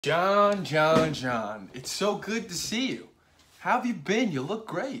John, it's so good to see you. How have you been? You look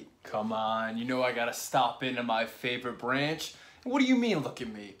great. Come on, you know I gotta stop into my favorite branch. What do you mean, look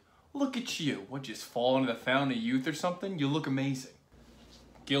at me? Look at you. What, just fall into the fountain of youth or something? You look amazing.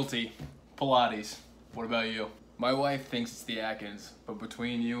 Guilty. Pilates. What about you? My wife thinks it's the Atkins, but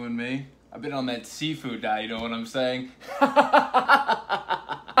between you and me, I've been on that seafood diet, you know what I'm saying?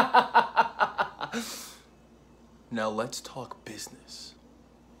 Now let's talk business.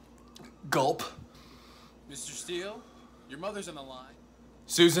 Gulp. Mr. Steele, your mother's on the line.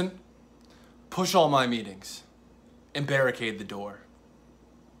 Susan, push all my meetings and barricade the door.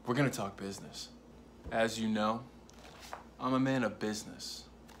 We're gonna talk business. As you know, I'm a man of business.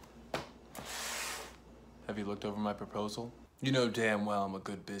 Have you looked over my proposal? You know damn well I'm a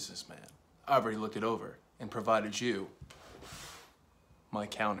good businessman. I've already looked it over and provided you my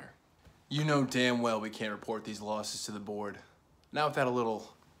counter. You know damn well we can't report these losses to the board. Not without a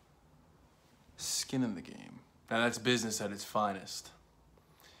little skin in the game. Now that's business at its finest.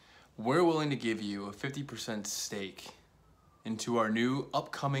 We're willing to give you a 50% stake into our new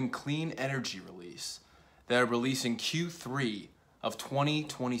upcoming clean energy release that are releasing Q3 of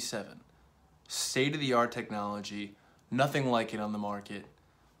 2027. State-of-the-art technology, nothing like it on the market.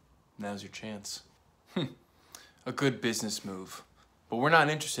 Now's your chance. A good business move. But we're not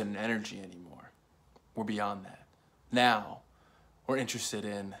interested in energy anymore. We're beyond that. Now, we're interested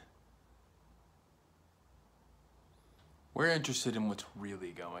in what's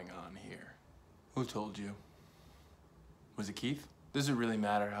really going on here. Who told you? Was it Keith? Does it really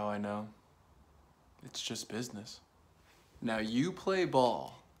matter how I know? It's just business. Now you play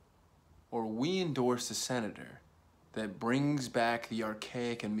ball, or we endorse a senator that brings back the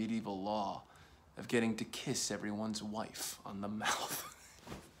archaic and medieval law of getting to kiss everyone's wife on the mouth.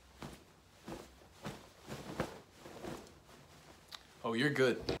 Oh, you're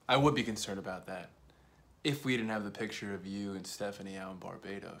good. I would be concerned about that if we didn't have the picture of you and Stephanie out in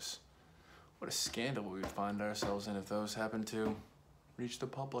Barbados. What a scandal we would find ourselves in if those happened to reach the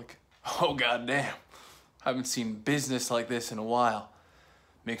public. Oh, goddamn. I haven't seen business like this in a while.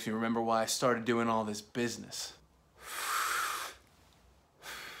 Makes me remember why I started doing all this business.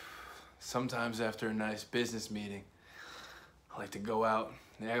 Sometimes after a nice business meeting, I like to go out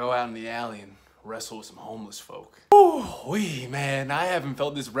in the alley and wrestle with some homeless folk. Woo-wee, man, I haven't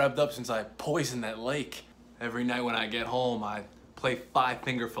felt this revved up since I poisoned that lake. Every night when I get home, I play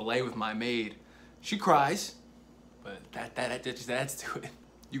five-finger fillet with my maid. She cries, but that just adds to it.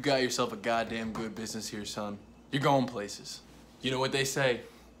 You got yourself a goddamn good business here, son. You're going places. You know what they say?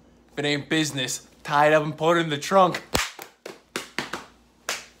 If it ain't business, tie it up and put it in the trunk.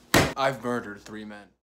 I've murdered 3 men.